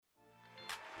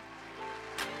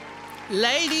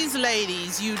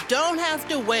Ladies, you don't have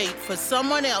to wait for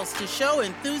someone else to show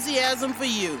enthusiasm for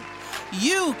you.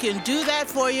 You can do that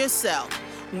for yourself.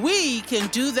 We can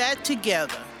do that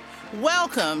together.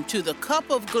 Welcome to the Cup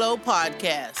of Glow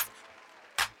podcast.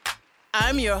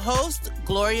 I'm your host,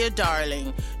 Gloria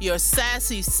Darling, your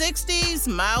sassy 60s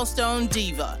milestone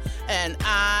diva, and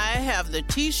I have the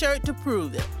t-shirt to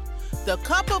prove it. The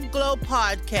Cup of Glow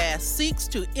podcast seeks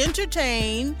to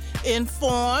entertain,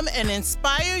 inform, and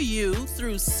inspire you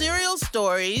through serial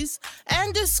stories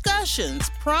and discussions,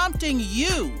 prompting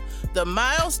you, the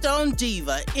milestone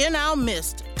diva in our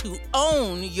midst, to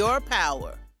own your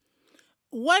power.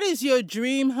 What is your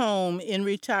dream home in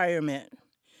retirement?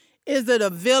 Is it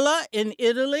a villa in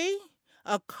Italy,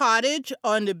 a cottage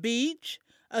on the beach,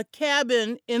 a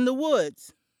cabin in the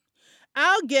woods?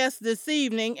 Our guest this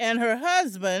evening and her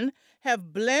husband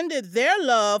have blended their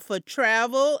love for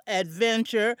travel,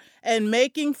 adventure, and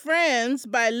making friends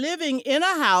by living in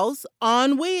a house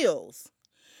on wheels.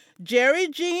 Jerri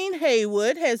Jean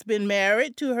Heywood has been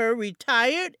married to her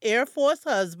retired Air Force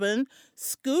husband,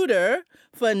 Scooter,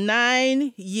 for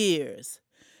 9 years.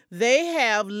 They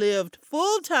have lived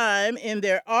full-time in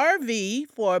their RV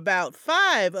for about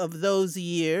 5 of those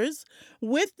years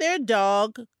with their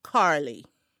dog, Carly.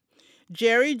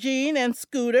 Jerri Jean and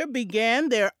Scooter began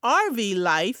their RV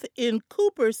life in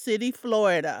Cooper City,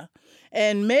 Florida,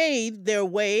 and made their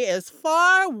way as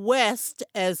far west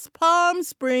as Palm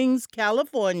Springs,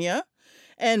 California,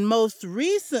 and most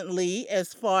recently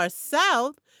as far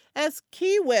south as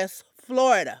Key West,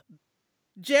 Florida.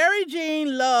 Jerri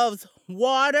Jean loves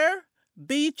water,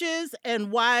 beaches,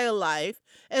 and wildlife,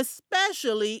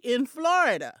 especially in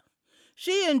Florida.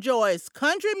 She enjoys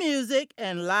country music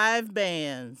and live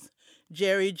bands.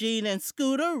 Jerri Jean and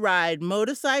Scooter ride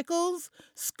motorcycles,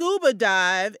 scuba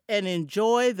dive, and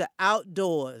enjoy the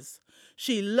outdoors.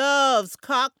 She loves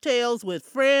cocktails with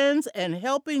friends and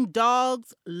helping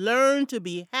dogs learn to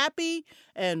be happy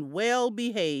and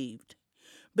well-behaved.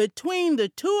 Between the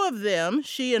two of them,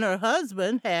 she and her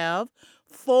husband have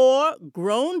 4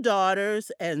 grown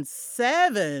daughters and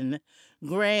 7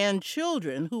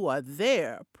 grandchildren who are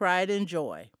their pride and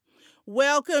joy.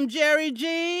 Welcome, Jerri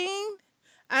Jean.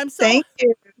 Thank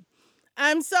you.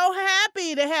 I'm so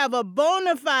happy to have a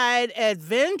bona fide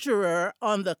adventurer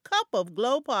on the Cup of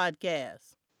Glow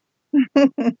podcast.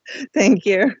 Thank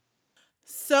you.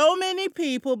 So many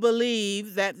people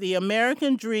believe that the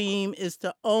American dream is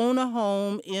to own a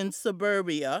home in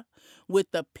suburbia with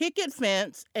a picket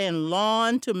fence and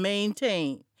lawn to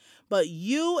maintain. But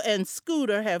you and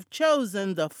Scooter have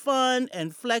chosen the fun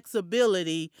and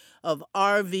flexibility of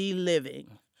RV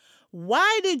living.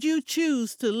 Why did you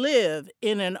choose to live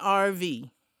in an RV?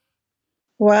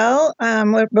 Well,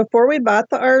 before we bought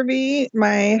the RV,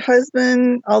 my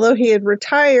husband, although he had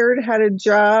retired, had a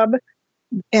job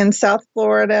in South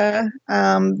Florida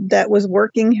that was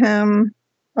working him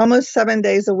almost 7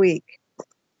 days a week.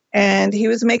 And he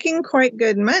was making quite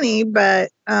good money,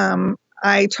 but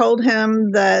I told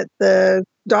him that the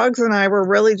dogs and I were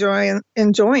really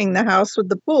enjoying the house with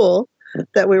the pool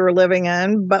that we were living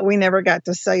in, but we never got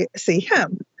to see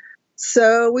him.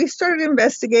 So we started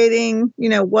investigating,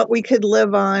 what we could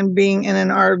live on being in an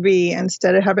RV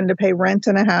instead of having to pay rent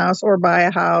in a house or buy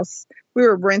a house. We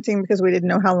were renting because we didn't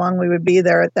know how long we would be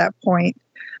there at that point.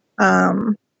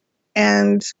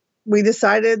 And we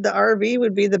decided the RV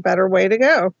would be the better way to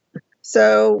go.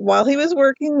 So while he was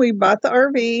working, we bought the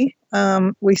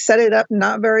RV. We set it up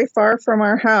not very far from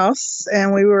our house,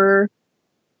 and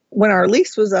when our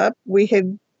lease was up, we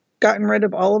had gotten rid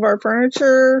of all of our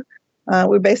furniture.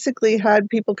 We basically had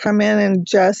people come in and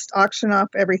just auction off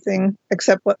everything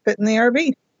except what fit in the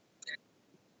RV.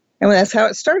 And that's how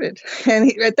it started.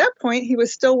 And at that point, he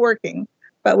was still working,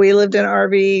 but we lived in an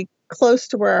RV close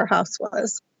to where our house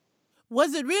was.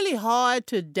 Was it really hard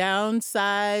to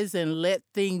downsize and let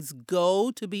things go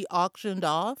to be auctioned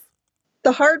off?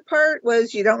 The hard part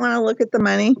was you don't want to look at the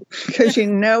money because you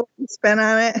know what you spent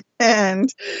on it,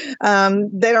 and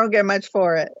they don't get much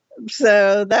for it.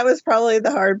 So that was probably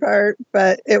the hard part,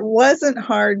 but it wasn't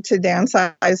hard to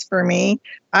downsize for me.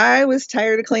 I was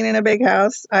tired of cleaning a big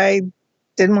house. I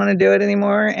didn't want to do it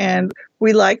anymore, and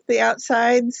we liked the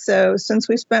outside. So since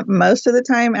we spent most of the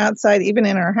time outside, even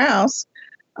in our house,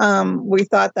 we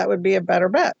thought that would be a better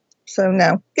bet. So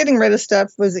no, getting rid of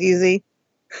stuff was easy.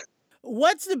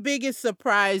 What's the biggest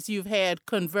surprise you've had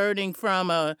converting from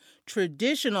a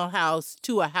traditional house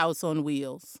to a house on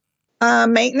wheels?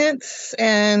 Maintenance.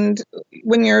 And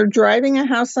when you're driving a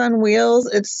house on wheels,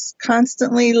 it's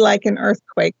constantly like an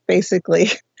earthquake,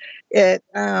 basically.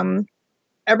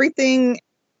 Everything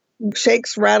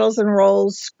shakes, rattles, and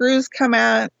rolls. Screws come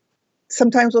out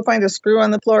sometimes we'll find a screw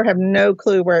on the floor, have no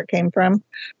clue where it came from.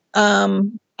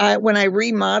 When I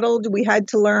remodeled, we had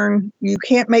to learn you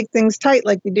can't make things tight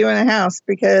like you do in a house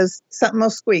because something will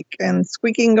squeak, and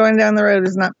squeaking going down the road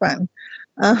is not fun.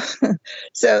 Uh,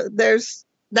 so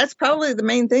that's probably the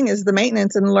main thing, is the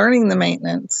maintenance and learning the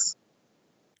maintenance.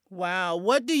 Wow.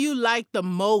 What do you like the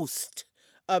most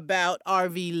about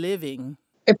RV living?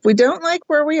 If we don't like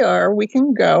where we are, we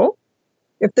can go.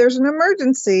 If there's an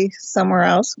emergency somewhere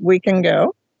else, we can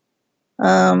go.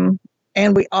 And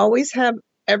we always have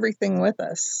everything with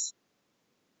us.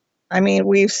 I mean,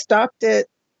 we've stopped at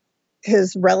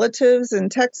his relatives in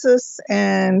Texas,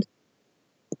 and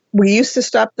we used to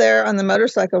stop there on the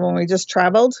motorcycle when we just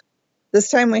traveled. This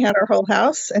time we had our whole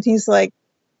house, and he's like,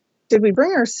 did we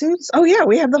bring our suits? Oh yeah,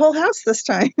 we have the whole house this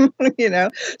time.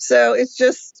 So it's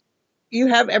just, you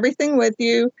have everything with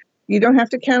you. You don't have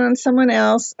to count on someone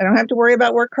else. I don't have to worry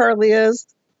about where Carly is,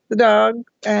 the dog.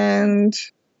 And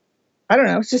I don't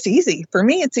know, it's just easy. For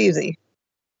me, it's easy.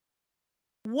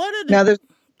 What are the... Now,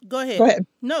 Go ahead. Go ahead.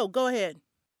 No, go ahead.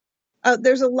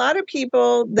 There's a lot of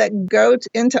people that go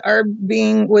into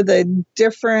RVing with a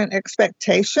different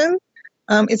expectation.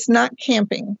 It's not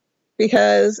camping,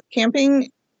 because camping,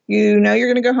 you're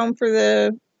going to go home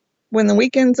when the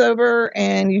weekend's over,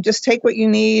 and you just take what you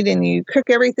need and you cook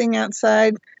everything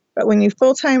outside. But when you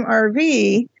full-time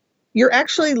RV, you're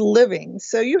actually living.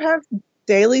 So you have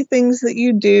daily things that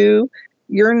you do.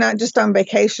 You're not just on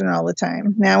vacation all the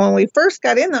time. Now, when we first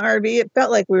got in the RV, it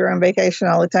felt like we were on vacation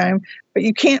all the time, but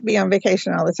you can't be on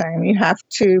vacation all the time. You have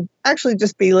to actually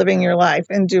just be living your life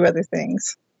and do other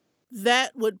things.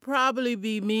 That would probably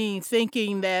be me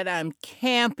thinking that I'm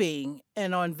camping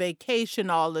and on vacation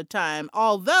all the time,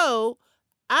 although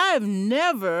I've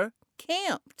never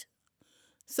camped.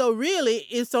 So really,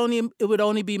 it would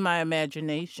only be my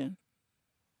imagination.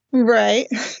 Right.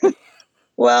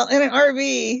 Well, in an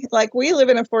RV, like we live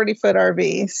in a 40-foot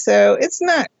RV, so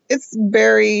it's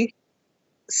very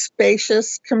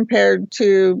spacious compared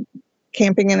to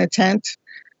camping in a tent.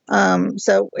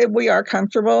 We are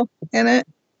comfortable in it.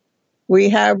 We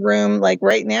have room, like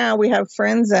right now we have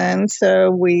friends in,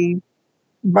 so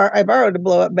I borrowed a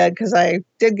blow-up bed because I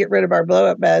did get rid of our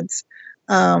blow-up beds,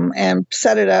 and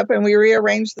set it up, and we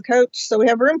rearranged the coach so we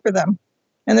have room for them.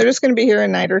 And they're just going to be here a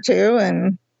night or two,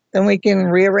 and then we can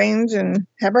rearrange and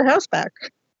have our house back.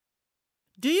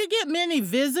 Do you get many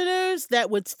visitors that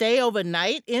would stay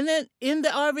overnight in the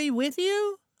RV with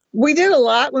you? We did a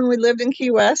lot when we lived in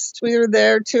Key West. We were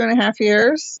there 2.5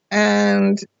 years,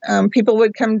 and people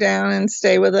would come down and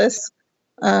stay with us.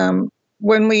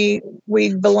 When we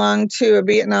belonged to a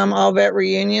Vietnam all-vet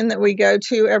reunion that we go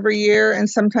to every year, and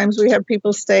sometimes we have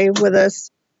people stay with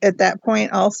us at that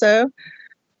point also.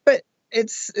 But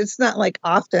it's not like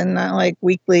often, not like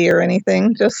weekly or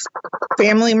anything. Just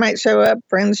family might show up,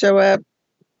 friends show up.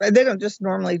 They don't just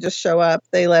normally just show up.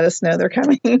 They let us know they're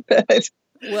coming.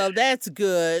 Well, that's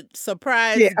good.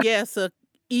 Surprise guests are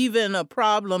even a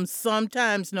problem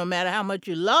sometimes, no matter how much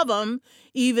you love them,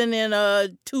 even in a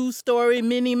 2-story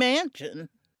mini mansion.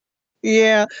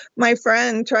 Yeah, my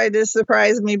friend tried to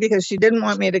surprise me because she didn't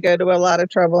want me to go to a lot of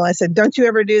trouble. I said, don't you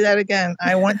ever do that again.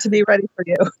 I want to be ready for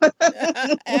you.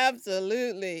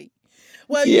 Absolutely.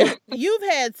 Well, yeah. you've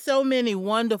had so many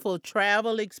wonderful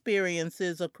travel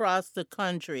experiences across the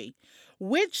country.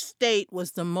 Which state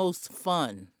was the most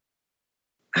fun?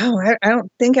 Oh, I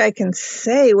don't think I can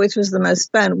say which was the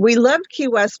most fun. We loved Key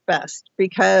West best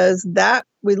because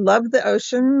we love the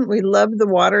ocean. We love the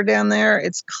water down there.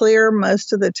 It's clear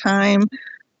most of the time.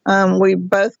 We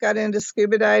both got into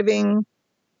scuba diving.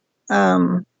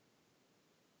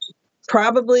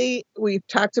 Probably we've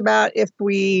talked about if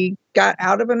we got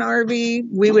out of an RV,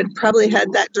 we would probably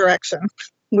head that direction.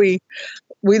 We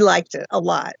liked it a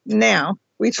lot. Now,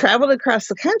 we traveled across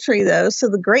the country, though, so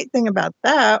the great thing about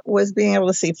that was being able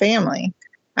to see family.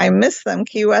 I miss them.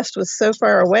 Key West was so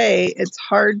far away, it's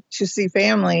hard to see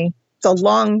family. It's a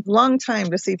long, long time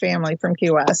to see family from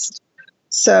Key West.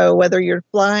 So whether you're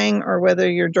flying or whether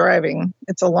you're driving,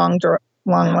 it's a long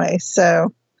way.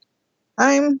 So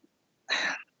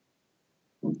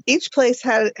each place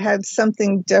had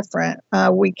something different.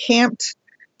 We camped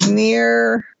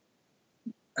near...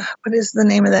 what is the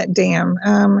name of that dam?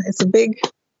 It's a big,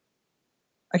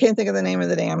 I can't think of the name of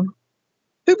the dam.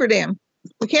 Hoover Dam.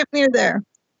 We camped near there.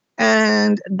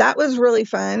 And that was really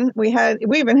fun. We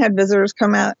even had visitors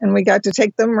come out, and we got to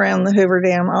take them around the Hoover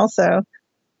Dam also.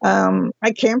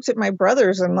 I camped at my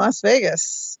brother's in Las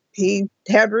Vegas. He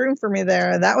had room for me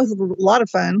there. That was a lot of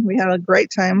fun. We had a great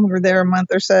time. We were there a month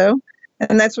or so.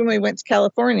 And that's when we went to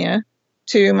California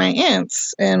to my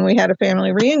aunt's, and we had a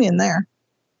family reunion there.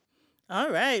 All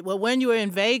right. Well, when you were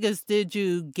in Vegas, did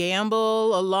you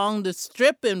gamble along the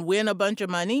strip and win a bunch of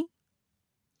money?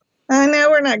 No,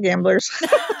 we're not gamblers.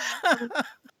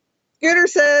 Scooter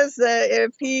says that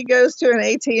if he goes to an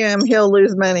ATM, he'll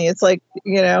lose money. It's like,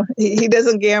 he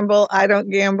doesn't gamble. I don't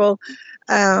gamble.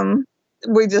 Um,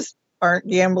 we just aren't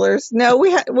gamblers. No,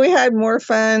 we had more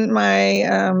fun.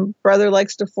 My brother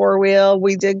likes to four wheel.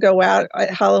 We did go out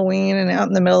at Halloween and out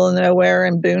in the middle of nowhere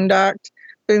and boondocked.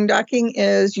 Boondocking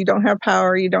is you don't have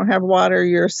power, you don't have water,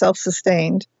 you're self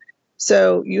sustained.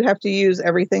 So you have to use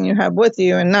everything you have with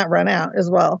you and not run out as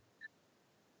well.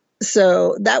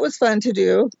 So that was fun to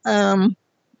do. I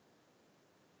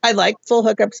like full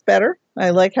hookups better. I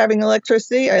like having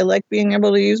electricity. I like being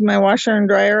able to use my washer and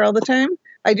dryer all the time.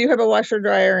 I do have a washer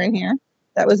dryer in here.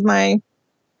 That was my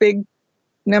big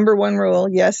number one rule.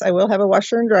 Yes, I will have a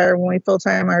washer and dryer when we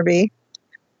full-time RV.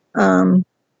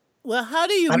 Well, how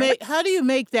do you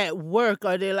make that work?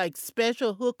 Are there like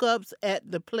special hookups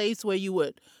at the place where you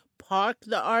would park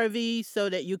the RV so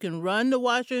that you can run the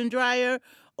washer and dryer?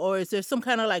 Or is there some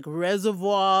kind of like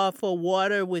reservoir for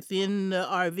water within the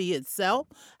RV itself?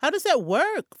 How does that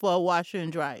work for a washer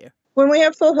and dryer? When we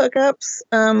have full hookups,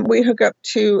 we hook up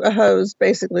to a hose.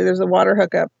 Basically, there's a water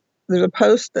hookup. There's a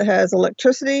post that has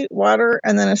electricity, water,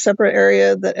 and then a separate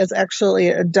area that is actually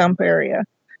a dump area.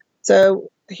 So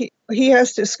he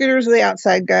has to. Scooter's the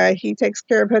outside guy. He takes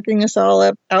care of hooking us all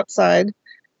up outside.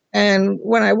 And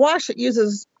when I wash, it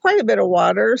uses quite a bit of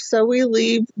water. So we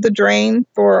leave the drain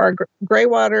for our gray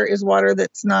water is water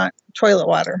that's not toilet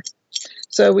water.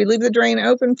 So we leave the drain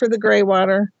open for the gray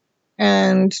water,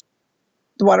 and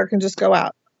the water can just go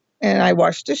out. And I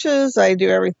wash dishes, I do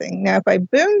everything. Now, if I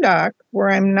boondock where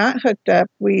I'm not hooked up,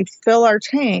 we fill our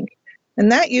tank,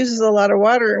 and that uses a lot of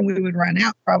water, and we would run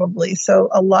out probably. So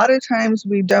a lot of times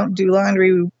we don't do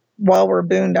laundry while we're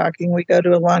boondocking. We go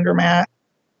to a laundromat.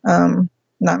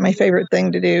 Not my favorite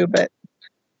thing to do, but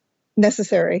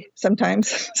necessary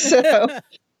sometimes. So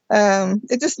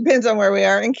it just depends on where we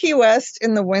are. In Key West,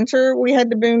 in the winter, we had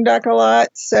to boondock a lot.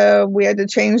 So we had to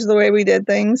change the way we did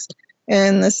things.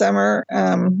 In the summer,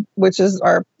 which was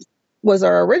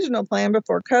our original plan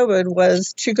before COVID,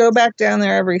 was to go back down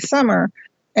there every summer,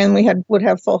 and we would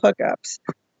have full hookups.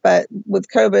 But with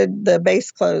COVID, the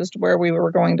base closed where we were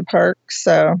going to park,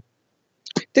 so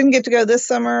didn't get to go this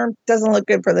summer. Doesn't look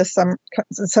good for this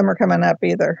summer coming up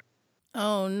either.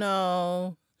 Oh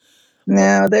no.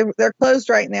 No, they're closed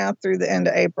right now through the end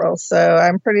of April, so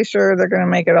I'm pretty sure they're going to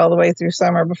make it all the way through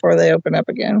summer before they open up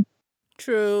again.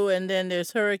 True, and then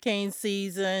there's hurricane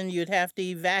season. You'd have to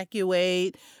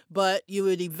evacuate, but you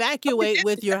would evacuate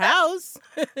with your house.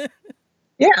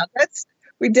 Yeah,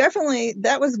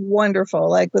 that was wonderful.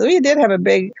 Like we did have a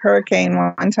big hurricane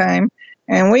one time,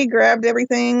 and we grabbed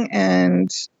everything and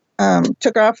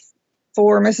took off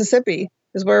for Mississippi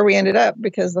is where we ended up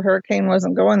because the hurricane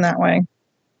wasn't going that way.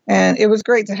 And it was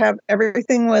great to have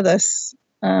everything with us.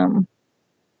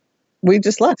 We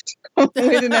just left. We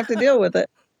didn't have to deal with it.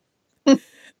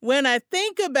 When I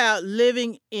think about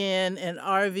living in an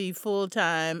RV full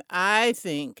time, I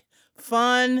think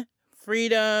fun,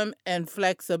 freedom, and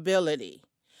flexibility.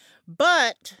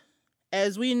 But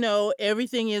as we know,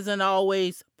 everything isn't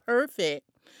always perfect.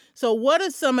 So, what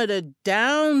are some of the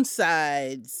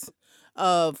downsides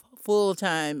of full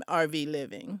time RV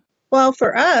living? Well,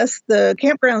 for us, the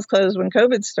campgrounds closed when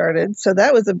COVID started, so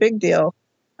that was a big deal.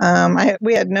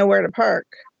 We had nowhere to park.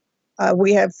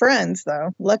 We have friends, though.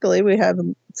 Luckily, we have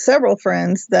several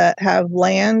friends that have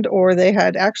land, or they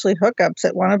had actually hookups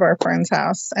at one of our friends'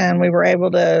 house, and we were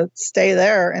able to stay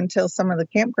there until some of the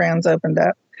campgrounds opened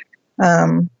up.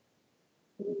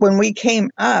 When we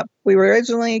came up, we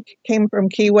originally came from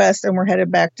Key West and we're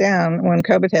headed back down when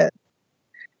COVID hit.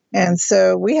 And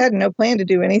so we had no plan to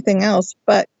do anything else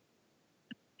but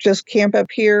just camp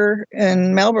up here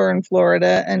in Melbourne,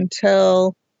 Florida,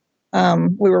 until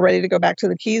we were ready to go back to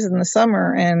the Keys in the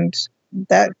summer, and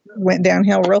that went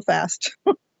downhill real fast.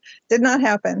 Did not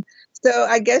happen. So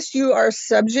I guess you are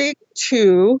subject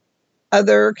to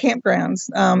other campgrounds.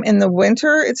 In the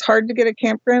winter, it's hard to get a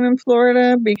campground in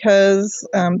Florida because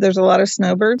there's a lot of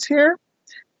snowbirds here.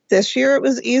 This year it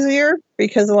was easier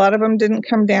because a lot of them didn't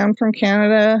come down from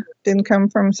Canada, didn't come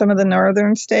from some of the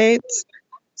northern states.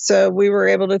 So we were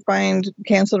able to find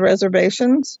canceled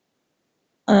reservations.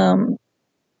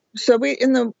 So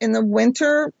in the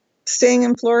winter, staying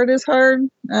in Florida is hard.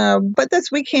 But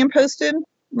we camp hosted.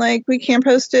 Like we camp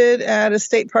hosted at a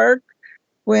state park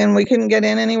when we couldn't get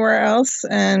in anywhere else,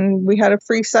 and we had a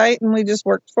free site and we just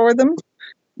worked for them.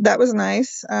 That was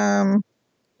nice.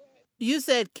 You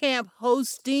said camp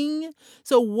hosting.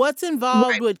 So what's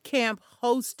involved Right. with camp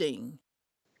hosting?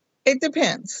 It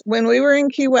depends. When we were in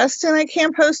Key West and I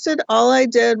camp hosted, all I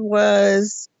did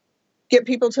was get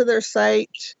people to their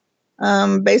site,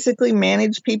 basically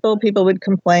manage people. People would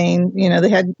complain,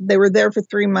 they were there for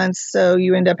 3 months, so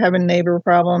you end up having neighbor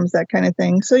problems, that kind of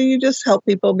thing. So you just help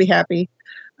people be happy.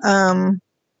 And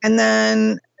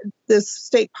then this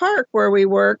state park where we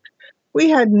worked, we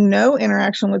had no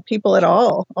interaction with people at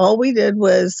all. All we did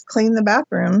was clean the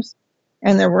bathrooms,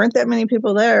 and there weren't that many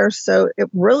people there, so it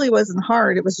really wasn't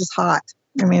hard. It was just hot.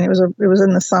 I mean, it was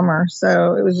in the summer,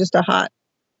 so it was just a hot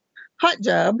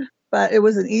job, but it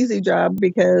was an easy job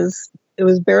because it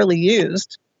was barely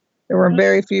used. There were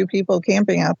very few people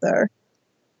camping out there.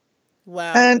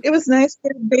 Wow. And it was nice to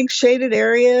have a big shaded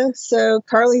area. So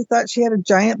Carly thought she had a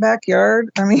giant backyard.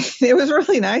 I mean, it was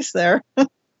really nice there.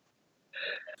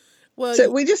 Well,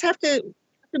 So we just have to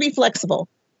be flexible.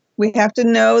 We have to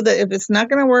know that if it's not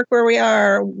going to work where we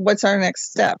are, what's our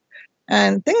next step?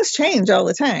 And things change all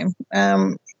the time.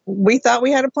 We thought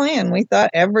we had a plan. We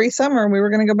thought every summer we were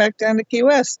going to go back down to Key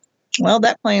West. Well,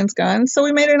 that plan's gone. So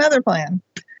we made another plan.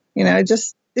 It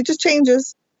just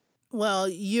changes. well,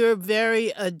 you're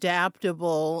very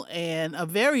adaptable and a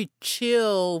very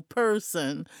chill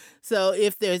person. So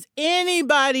if there's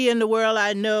anybody in the world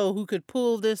I know who could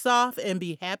pull this off and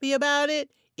be happy about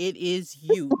it, it is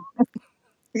you.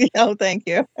 Oh, thank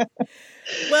you.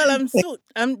 Well,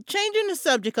 I'm changing the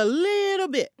subject a little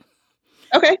bit.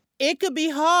 Okay. It could be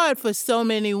hard for so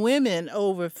many women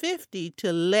over 50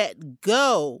 to let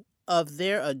go of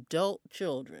their adult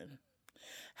children.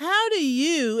 How do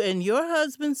you and your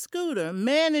husband Scooter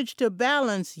manage to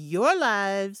balance your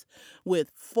lives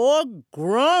with 4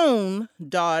 grown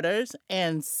daughters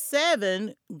and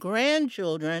 7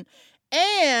 grandchildren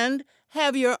and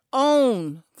have your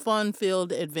own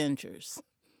fun-filled adventures?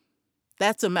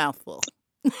 That's a mouthful.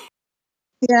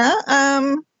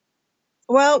 Yeah.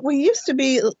 Well, we used to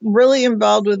be really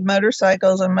involved with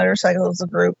motorcycles and motorcycles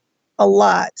group a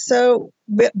lot. So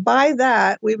by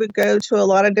that, we would go to a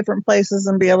lot of different places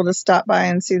and be able to stop by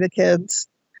and see the kids.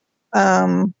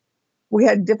 We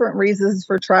had different reasons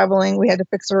for traveling. We had to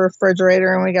fix a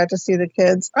refrigerator and we got to see the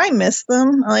kids. I miss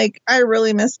them. Like, I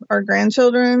really miss our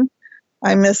grandchildren.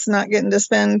 I miss not getting to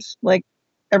spend like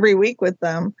every week with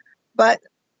them. But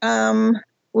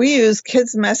we use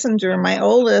Kids Messenger. My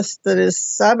oldest, that is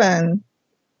 7,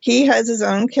 he has his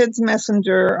own Kids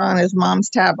Messenger on his mom's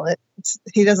tablet.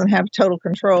 He doesn't have total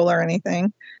control or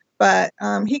anything, but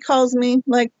he calls me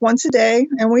like once a day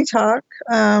and we talk.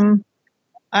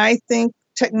 I think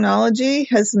technology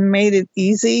has made it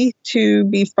easy to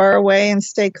be far away and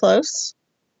stay close.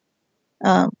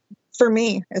 For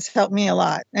me, it's helped me a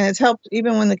lot. And it's helped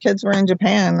even when the kids were in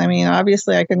Japan. I mean,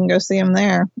 obviously I couldn't go see them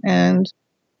there. And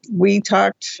we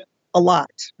talked a lot.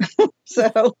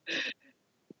 So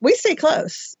we stay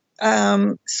close.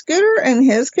 Scooter and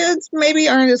his kids maybe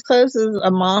aren't as close as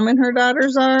a mom and her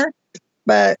daughters are,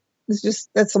 but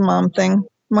that's a mom thing.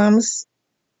 Moms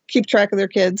keep track of their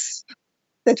kids.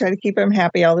 They try to keep them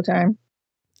happy all the time.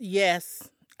 Yes,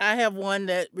 I have one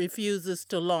that refuses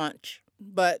to launch,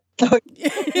 but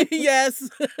yes,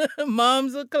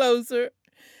 moms are closer.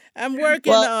 I'm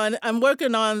working on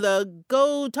the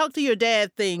go talk to your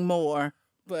dad thing more,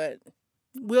 but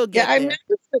we'll get I've there.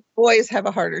 noticed that boys have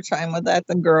a harder time with that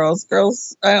than girls.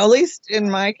 Girls, at least in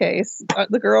my case,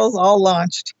 the girls all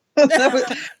launched.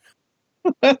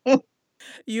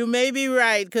 You may be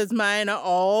right, because mine are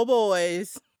all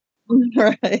boys.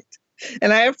 Right.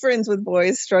 And I have friends with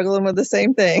boys struggling with the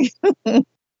same thing.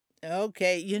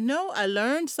 Okay, I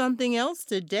learned something else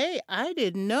today. I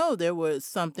didn't know there was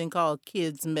something called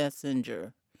Kids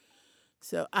Messenger.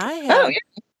 So I have,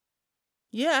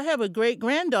 I have a great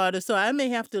granddaughter, so I may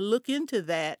have to look into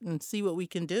that and see what we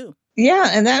can do. Yeah,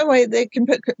 and that way the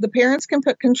parents can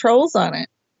put controls on it.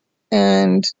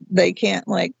 And they can't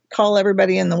like call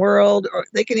everybody in the world, or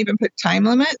they can even put time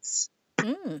limits.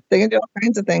 They can do all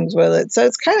kinds of things with it. So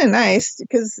it's kind of nice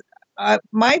because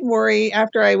my worry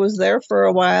after I was there for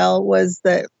a while was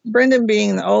that Brendan,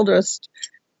 being the oldest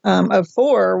of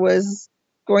 4, was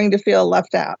going to feel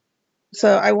left out.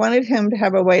 So I wanted him to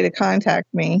have a way to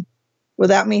contact me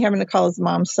without me having to call his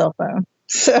mom's cell phone.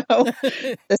 So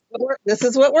this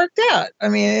is what worked out. I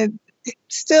mean,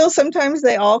 still sometimes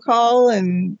they all call,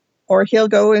 or he'll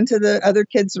go into the other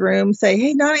kid's room, say,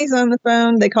 "Hey, Nani's on the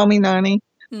phone." They call me Nani.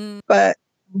 But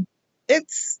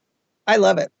I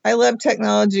love it. I love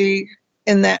technology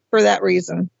for that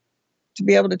reason, to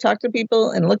be able to talk to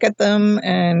people and look at them.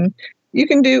 And we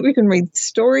can read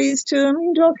stories to them. You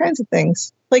can do all kinds of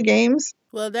things, play games.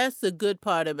 Well, that's the good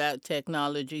part about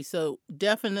technology. So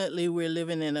definitely we're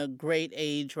living in a great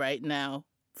age right now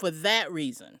for that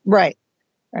reason. Right.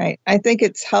 Right. I think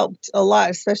it's helped a lot,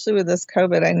 especially with this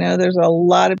COVID. I know there's a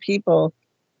lot of people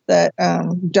that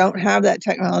don't have that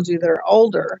technology that are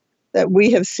older that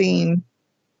we have seen.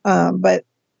 But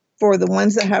for the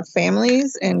ones that have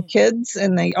families and kids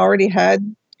and they already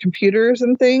had computers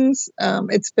and things,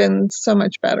 it's been so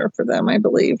much better for them, I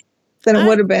believe, than it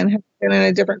would have been in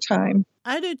a different time.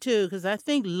 I do too, because I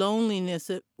think loneliness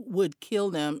would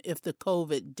kill them if the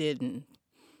COVID didn't,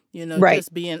 Right.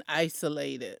 just being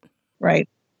isolated. Right.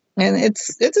 And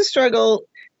it's a struggle,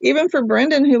 even for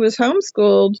Brendan, who was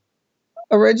homeschooled.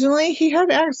 Originally, he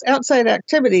had outside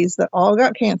activities that all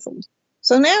got canceled.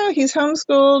 So now he's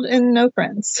homeschooled and no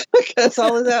friends because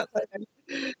all is outside.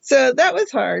 So that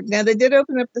was hard. Now, they did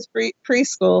open up this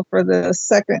preschool for the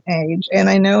second age. And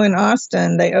I know in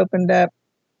Austin, they opened up,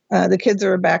 the kids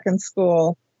are back in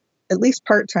school, at least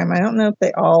part-time. I don't know if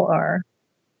they all are,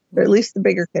 but at least the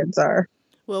bigger kids are.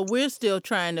 Well, we're still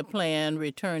trying to plan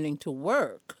returning to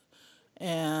work.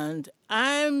 And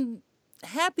I'm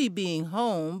happy being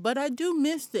home, but I do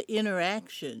miss the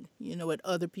interaction, with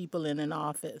other people in an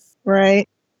office. Right.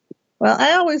 Well,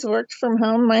 I always worked from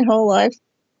home my whole life,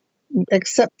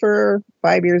 except for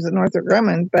 5 years at Northrop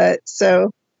Grumman. But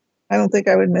so I don't think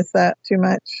I would miss that too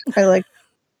much. I like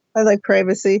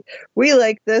privacy. We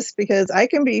like this because I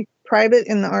can be private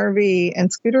in the RV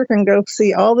and Scooter can go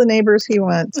see all the neighbors he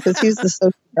wants because he's the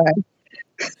social guy.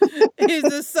 He's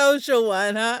the social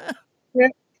one, huh? Yeah.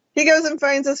 He goes and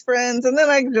finds his friends, and then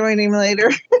I can join him later.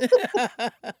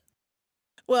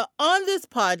 Well, on this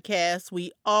podcast,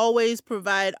 we always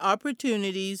provide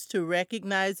opportunities to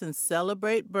recognize and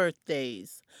celebrate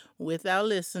birthdays with our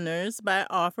listeners by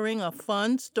offering a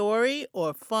fun story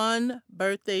or fun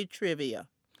birthday trivia.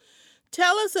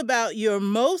 Tell us about your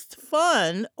most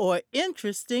fun or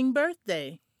interesting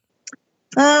birthday.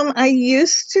 I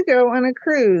used to go on a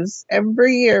cruise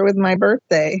every year with my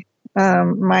birthday.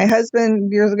 My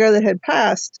husband, years ago that had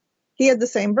passed, he had the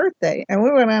same birthday, and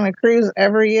we went on a cruise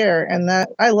every year, and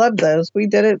I loved those. We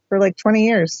did it for like 20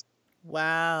 years.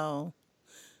 Wow.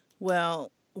 Well,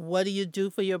 what do you do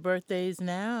for your birthdays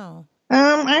now?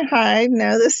 I hide.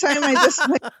 No, this time I just...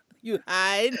 You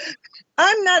hide?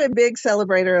 I'm not a big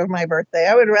celebrator of my birthday.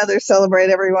 I would rather celebrate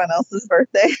everyone else's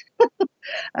birthday.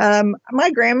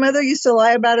 My grandmother used to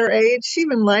lie about her age. She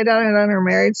even lied on it on her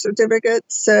marriage certificate.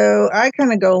 So I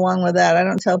kind of go along with that. I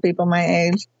don't tell people my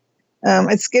age.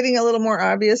 It's getting a little more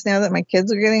obvious now that my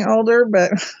kids are getting older,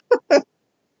 but I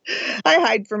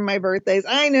hide from my birthdays.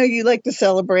 I know you like to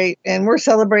celebrate, and we're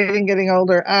celebrating getting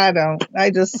older. I don't.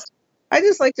 I just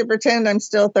like to pretend I'm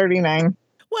still 39.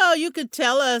 Well, you could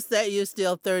tell us that you're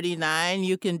still 39.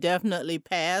 You can definitely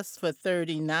pass for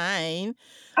 39.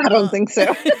 I don't think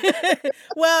so.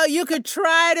 Well, you could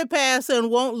try to pass and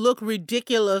won't look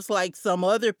ridiculous like some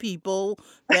other people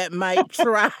that might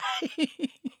try.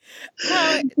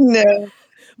 No.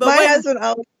 But my husband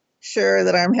always makes sure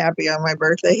that I'm happy on my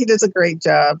birthday. He does a great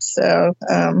job. So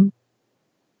I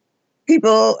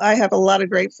have a lot of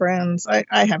great friends. I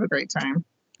have a great time.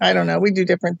 I don't know. We do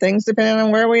different things depending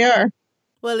on where we are.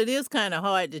 Well, it is kind of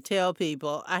hard to tell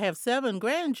people. I have 7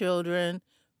 grandchildren,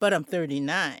 but I'm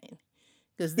 39.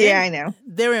 Yeah, I know.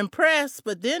 They're impressed,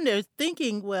 but then they're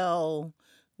thinking, well,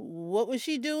 what was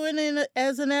she doing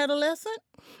as an adolescent?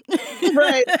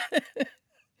 Right.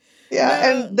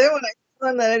 Yeah, and then when I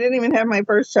found that I didn't even have my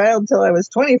first child till I was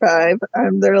 25,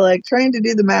 they're like trying to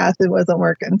do the math. It wasn't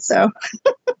working, so.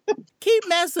 Keep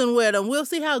messing with them. We'll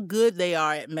see how good they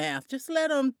are at math. Just let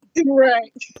them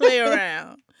play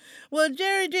around. Well,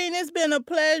 Jerri Jean, it's been a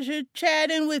pleasure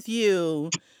chatting with you.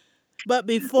 But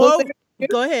before...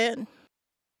 Go ahead.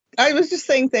 I was just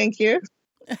saying thank you.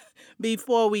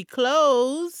 Before we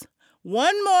close,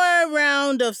 one more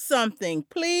round of something.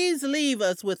 Please leave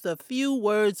us with a few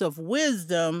words of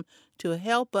wisdom to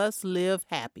help us live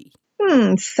happy.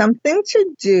 Something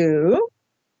to do.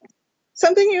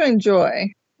 Something you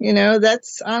enjoy.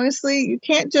 That's honestly, you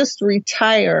can't just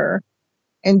retire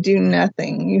and do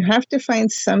nothing. You have to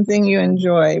find something you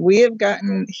enjoy. We have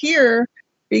gotten here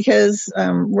because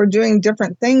we're doing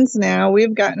different things now.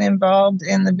 We've gotten involved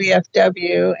in the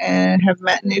VFW and have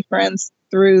met new friends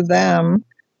through them.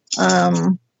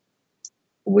 I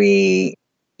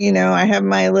have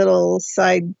my little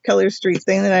side Color Street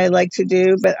thing that I like to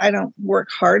do, but I don't work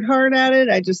hard at it.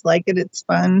 I just like it. It's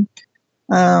fun.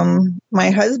 My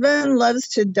husband loves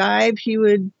to dive. He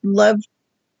would love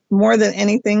more than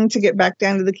anything to get back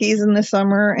down to the Keys in the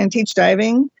summer and teach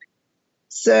diving.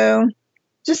 So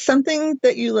just something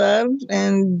that you love,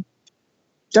 and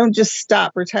don't just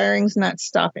stop. Retiring's not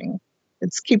stopping.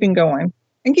 It's keeping going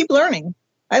and keep learning.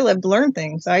 I love to learn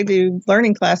things. I do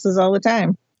learning classes all the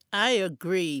time. I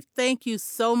agree. Thank you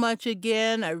so much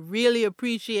again. I really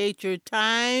appreciate your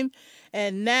time.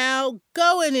 And now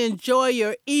go and enjoy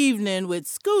your evening with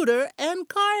Scooter and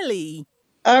Carly.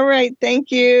 All right.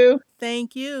 Thank you.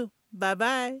 Thank you.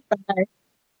 Bye-bye. Bye.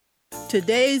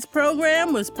 Today's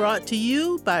program was brought to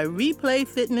you by Replay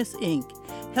Fitness, Inc.,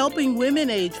 helping women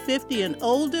age 50 and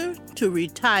older to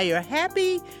retire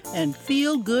happy and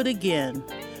feel good again.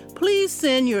 Please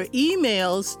send your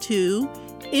emails to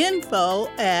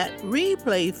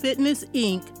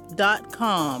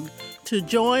info@replayfitnessinc.com to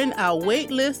join our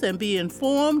waitlist and be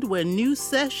informed when new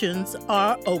sessions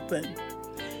are open.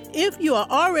 If you are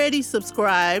already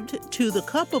subscribed to the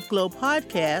Cup of Glow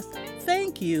podcast,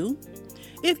 thank you.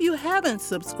 If you haven't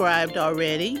subscribed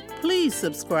already, please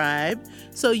subscribe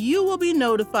so you will be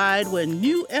notified when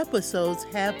new episodes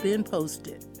have been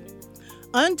posted.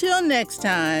 Until next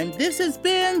time, this has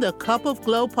been the Cup of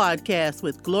Glow podcast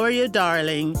with Gloria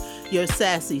Darling, your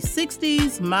sassy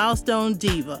 60s milestone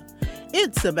diva.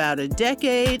 It's about a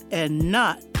decade and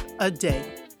not a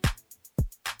day.